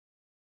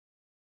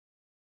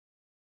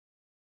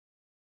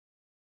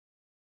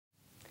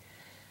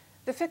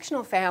The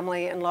fictional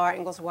family in Laura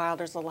Ingalls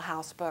Wilder's Little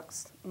House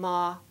books,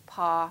 Ma,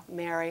 Pa,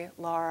 Mary,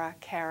 Laura,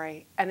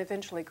 Carrie, and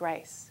eventually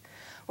Grace,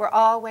 were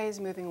always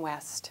moving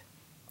west,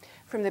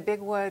 from the big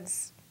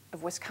woods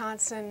of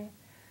Wisconsin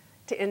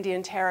to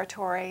Indian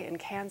Territory in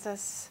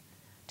Kansas,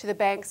 to the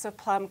banks of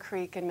Plum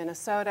Creek in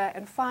Minnesota,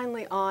 and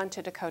finally on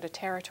to Dakota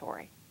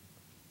Territory.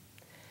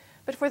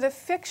 But for the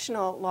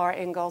fictional Laura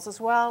Ingalls,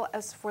 as well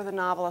as for the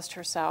novelist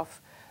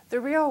herself, the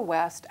real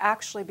West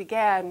actually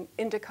began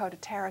in Dakota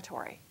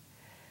Territory,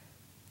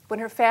 when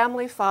her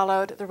family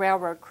followed the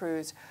railroad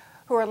crews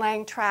who were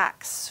laying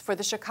tracks for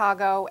the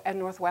Chicago and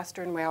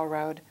Northwestern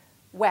Railroad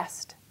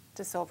west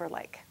to Silver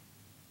Lake.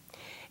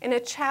 In a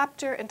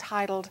chapter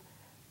entitled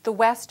 "The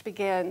West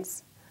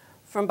Begins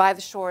from By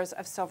the Shores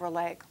of Silver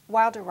Lake,"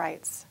 Wilder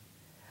writes,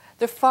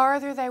 "The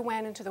farther they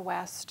went into the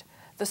West,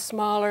 the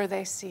smaller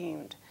they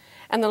seemed,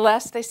 and the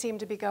less they seemed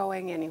to be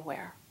going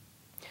anywhere.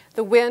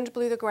 The wind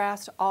blew the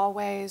grass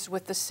always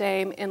with the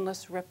same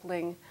endless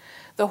rippling.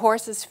 The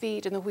horses'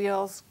 feet and the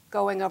wheels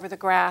going over the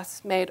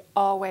grass made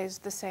always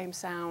the same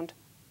sound.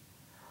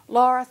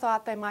 Laura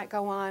thought they might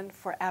go on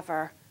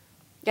forever,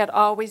 yet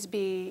always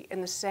be in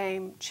the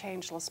same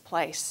changeless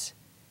place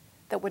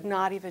that would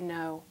not even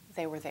know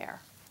they were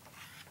there."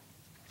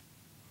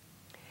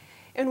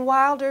 In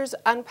Wilder's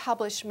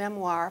unpublished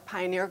memoir,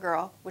 Pioneer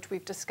Girl, which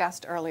we've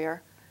discussed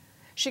earlier,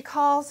 she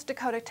calls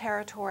Dakota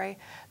Territory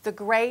the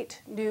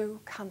Great New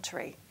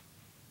Country.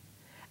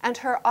 And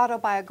her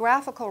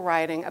autobiographical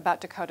writing about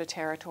Dakota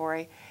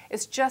Territory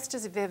is just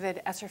as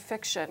vivid as her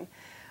fiction.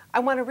 I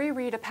want to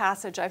reread a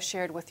passage I've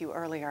shared with you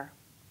earlier.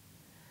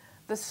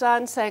 "The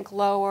sun sank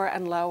lower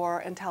and lower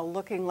until,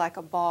 looking like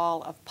a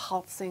ball of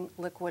pulsing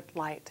liquid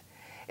light,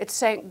 it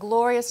sank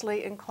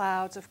gloriously in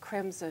clouds of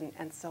crimson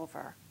and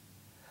silver.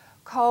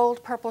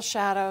 Cold purple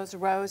shadows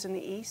rose in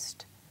the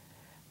east,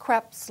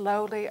 crept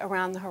slowly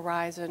around the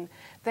horizon,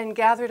 then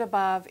gathered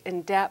above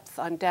in depth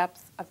on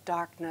depth of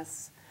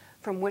darkness,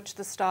 from which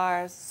the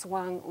stars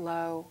swung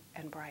low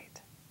and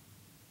bright."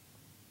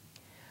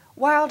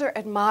 Wilder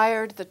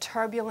admired the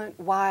turbulent,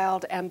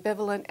 wild,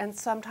 ambivalent, and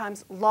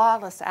sometimes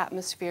lawless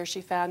atmosphere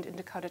she found in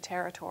Dakota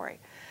Territory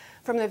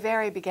from the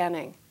very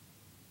beginning.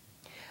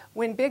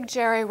 When Big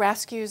Jerry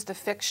rescues the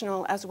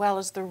fictional as well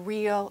as the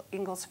real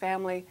Ingalls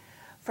family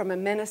from a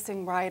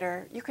menacing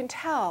rider, you can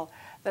tell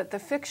that the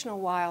fictional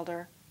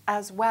Wilder,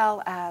 as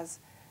well as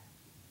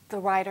the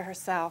writer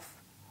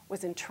herself,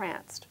 was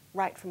entranced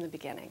right from the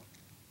beginning.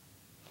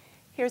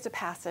 Here's a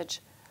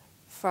passage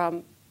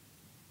from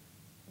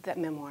that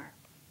memoir.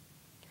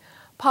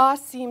 "Pa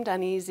seemed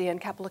uneasy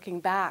and kept looking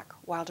back,"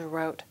 Wilder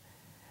wrote.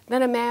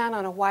 "Then a man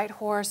on a white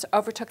horse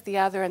overtook the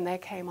other and they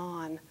came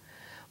on.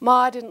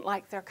 Ma didn't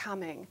like their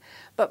coming,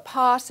 but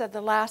Pa said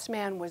the last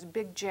man was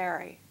Big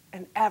Jerry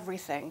and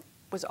everything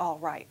was all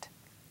right."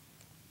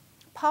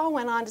 Pa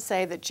went on to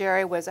say that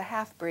Jerry was a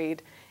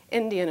half-breed,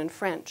 Indian and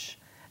French,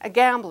 a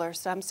gambler,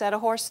 some said a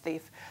horse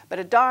thief, but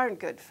a darn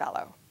good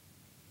fellow.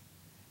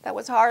 That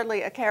was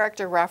hardly a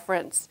character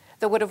reference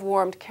that would have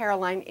warmed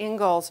Caroline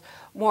Ingalls'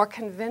 more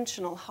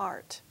conventional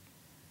heart.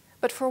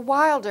 But for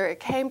Wilder, it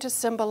came to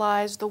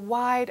symbolize the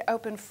wide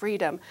open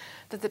freedom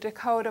that the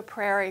Dakota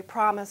prairie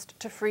promised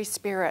to free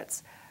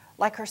spirits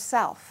like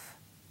herself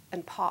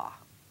and Pa.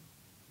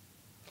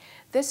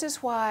 This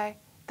is why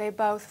they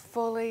both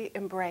fully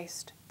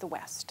embraced the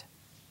West.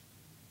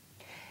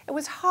 It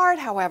was hard,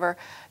 however,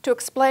 to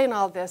explain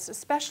all this,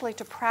 especially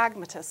to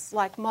pragmatists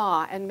like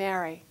Ma and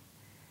Mary.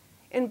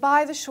 In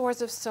By the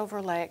Shores of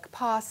Silver Lake,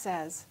 Pa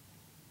says,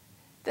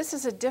 "This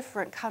is a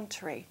different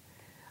country.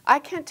 I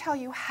can't tell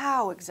you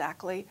how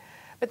exactly,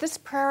 but this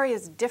prairie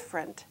is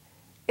different.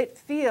 It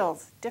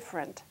feels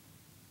different."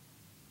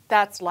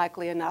 "That's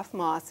likely enough,"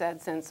 Ma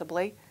said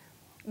sensibly.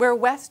 "We're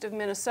west of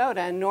Minnesota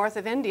and north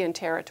of Indian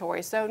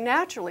Territory, so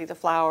naturally the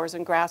flowers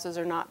and grasses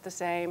are not the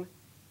same."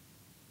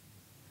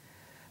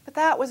 But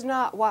that was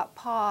not what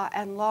Pa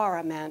and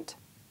Laura meant.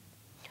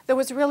 There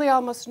was really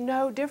almost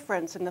no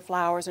difference in the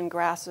flowers and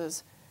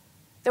grasses.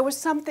 There was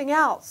something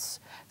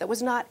else that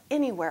was not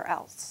anywhere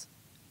else.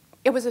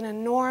 It was an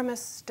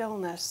enormous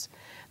stillness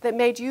that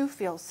made you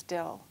feel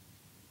still.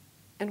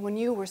 And when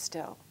you were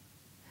still,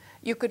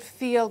 you could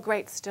feel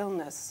great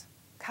stillness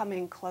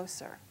coming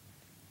closer.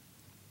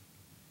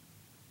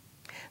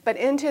 But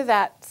into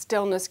that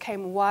stillness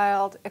came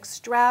wild,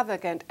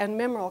 extravagant, and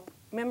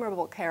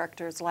memorable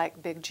characters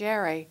like Big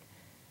Jerry,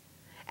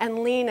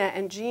 and Lena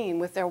and Jean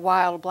with their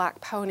wild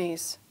black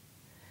ponies,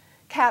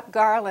 Cap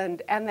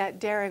Garland and that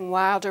daring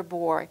Wilder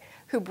boy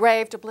who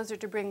braved a blizzard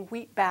to bring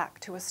wheat back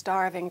to a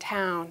starving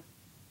town,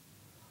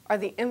 or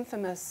the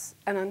infamous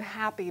and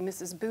unhappy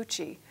Mrs.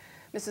 Bucci,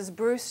 Mrs.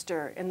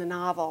 Brewster in the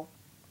novel,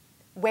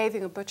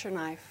 waving a butcher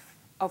knife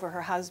over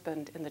her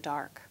husband in the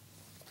dark.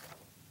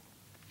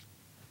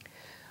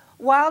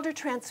 Wilder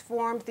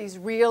transformed these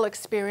real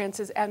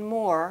experiences and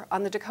more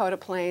on the Dakota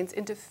Plains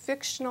into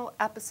fictional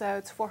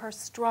episodes for her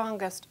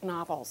strongest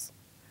novels,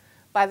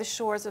 By the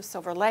Shores of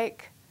Silver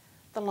Lake,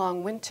 The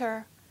Long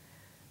Winter,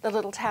 The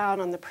Little Town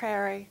on the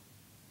Prairie,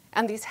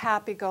 and These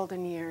Happy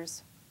Golden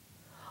Years.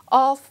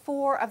 All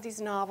 4 of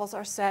these novels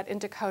are set in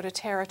Dakota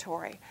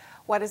Territory,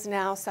 what is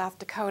now South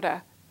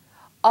Dakota.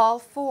 All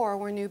 4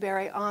 were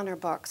Newbery Honor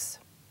books.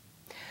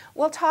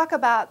 We'll talk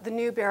about the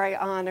Newbery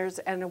Honors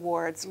and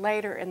Awards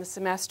later in the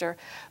semester,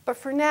 but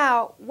for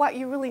now, what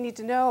you really need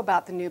to know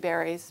about the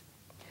Newberys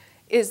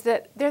is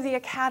that they're the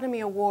Academy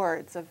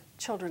Awards of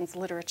children's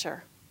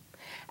literature.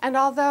 And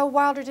although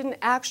Wilder didn't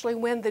actually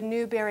win the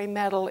Newbery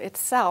Medal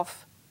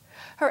itself,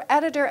 her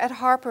editor at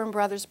Harper &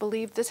 Brothers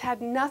believed this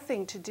had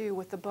nothing to do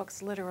with the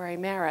book's literary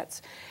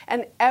merits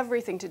and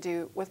everything to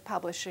do with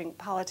publishing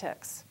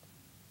politics.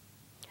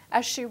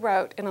 As she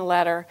wrote in a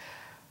letter,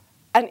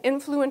 an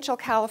influential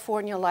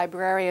California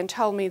librarian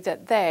told me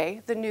that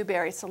they, the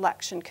Newbery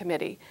Selection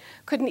Committee,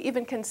 couldn't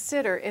even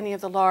consider any of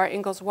the Laura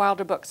Ingalls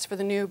Wilder books for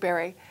the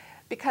Newbery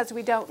because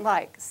we don't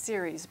like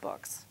series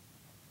books.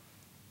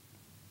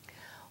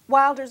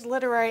 Wilder's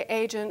literary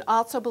agent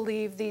also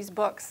believed these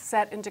books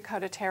set in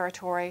Dakota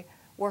Territory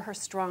were her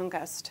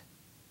strongest.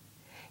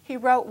 He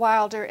wrote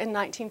Wilder in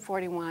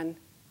 1941,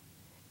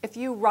 "If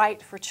you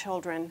write for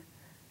children,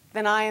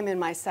 then I am in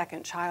my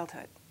second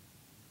childhood."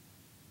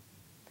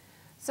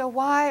 So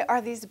why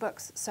are these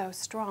books so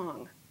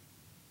strong?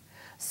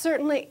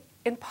 Certainly,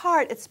 in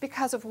part, it's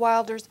because of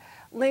Wilder's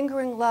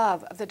lingering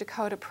love of the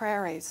Dakota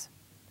prairies.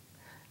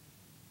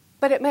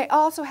 But it may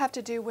also have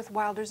to do with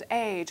Wilder's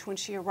age when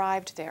she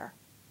arrived there.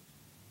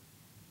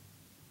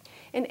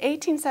 In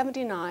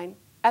 1879,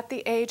 at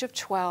the age of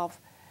 12,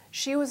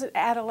 she was an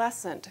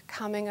adolescent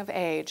coming of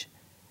age,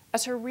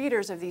 as her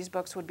readers of these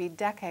books would be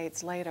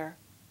decades later.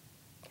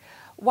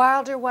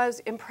 Wilder was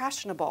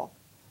impressionable,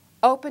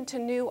 open to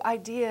new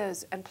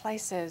ideas and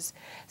places,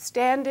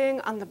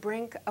 standing on the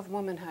brink of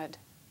womanhood.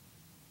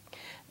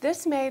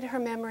 This made her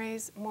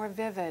memories more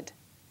vivid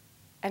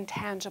and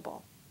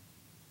tangible.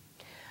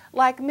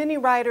 Like many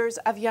writers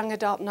of young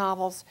adult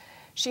novels,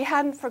 she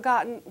hadn't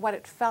forgotten what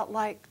it felt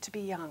like to be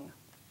young.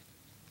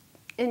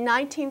 In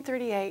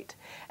 1938,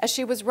 as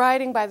she was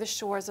riding by the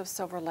shores of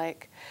Silver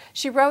Lake,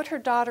 she wrote her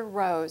daughter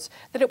Rose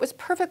that it was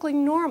perfectly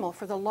normal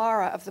for the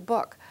Laura of the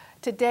book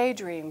to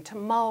daydream, to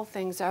mull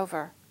things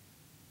over.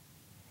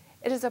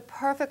 It is a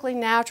perfectly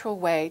natural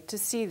way to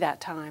see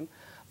that time.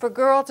 For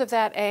girls of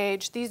that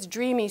age, these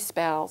dreamy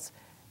spells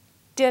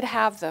did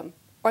have them,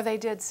 or they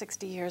did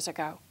 60 years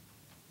ago.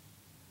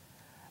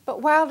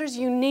 But Wilder's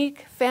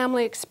unique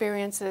family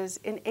experiences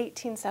in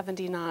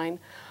 1879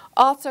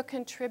 also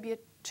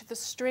contribute to the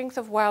strength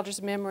of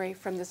Wilder's memory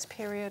from this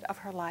period of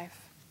her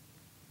life.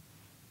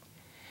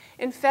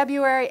 In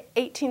February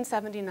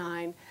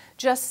 1879,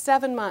 just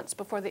 7 months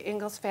before the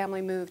Ingalls family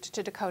moved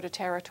to Dakota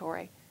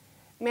Territory,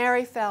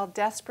 Mary fell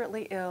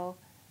desperately ill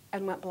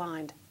and went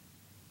blind.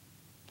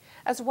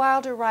 As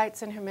Wilder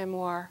writes in her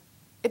memoir,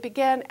 it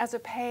began as a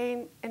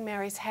pain in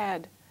Mary's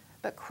head,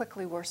 but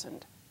quickly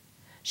worsened.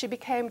 She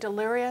became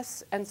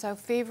delirious and so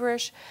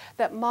feverish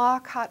that Ma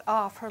cut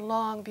off her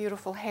long,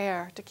 beautiful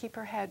hair to keep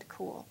her head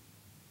cool.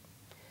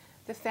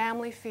 The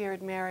family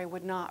feared Mary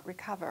would not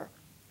recover.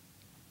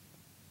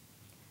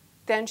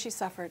 Then she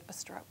suffered a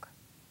stroke.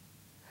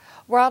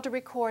 Wilder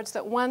records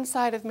that one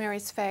side of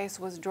Mary's face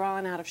was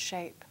drawn out of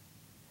shape.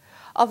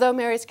 Although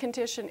Mary's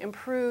condition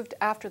improved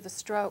after the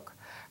stroke,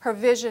 her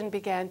vision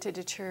began to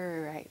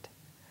deteriorate.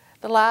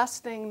 The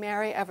last thing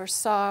Mary ever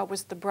saw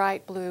was the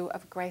bright blue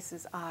of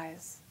Grace's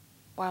eyes,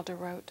 Wilder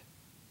wrote.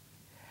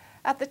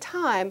 At the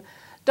time,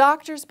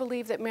 doctors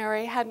believed that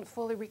Mary hadn't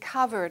fully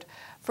recovered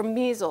from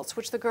measles,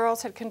 which the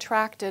girls had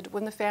contracted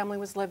when the family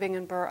was living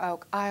in Burr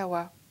Oak,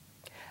 Iowa,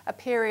 a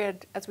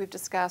period, as we've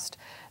discussed,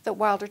 that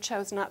Wilder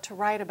chose not to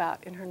write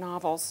about in her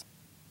novels.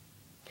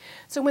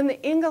 So when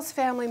the Ingalls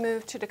family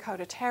moved to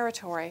Dakota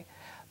Territory,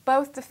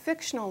 both the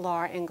fictional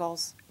Laura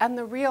Ingalls and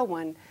the real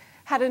one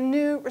had a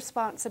new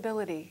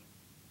responsibility: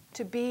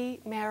 to be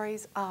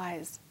Mary's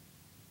eyes.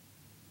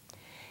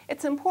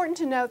 It's important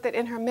to note that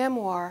in her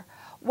memoir,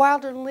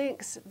 Wilder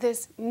links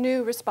this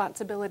new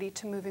responsibility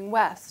to moving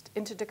west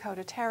into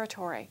Dakota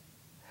Territory.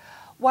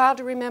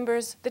 Wilder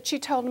remembers that she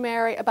told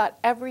Mary about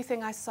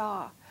everything I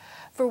saw,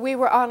 for we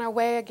were on our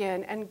way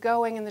again and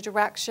going in the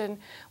direction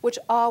which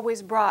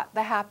always brought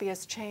the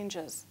happiest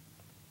changes.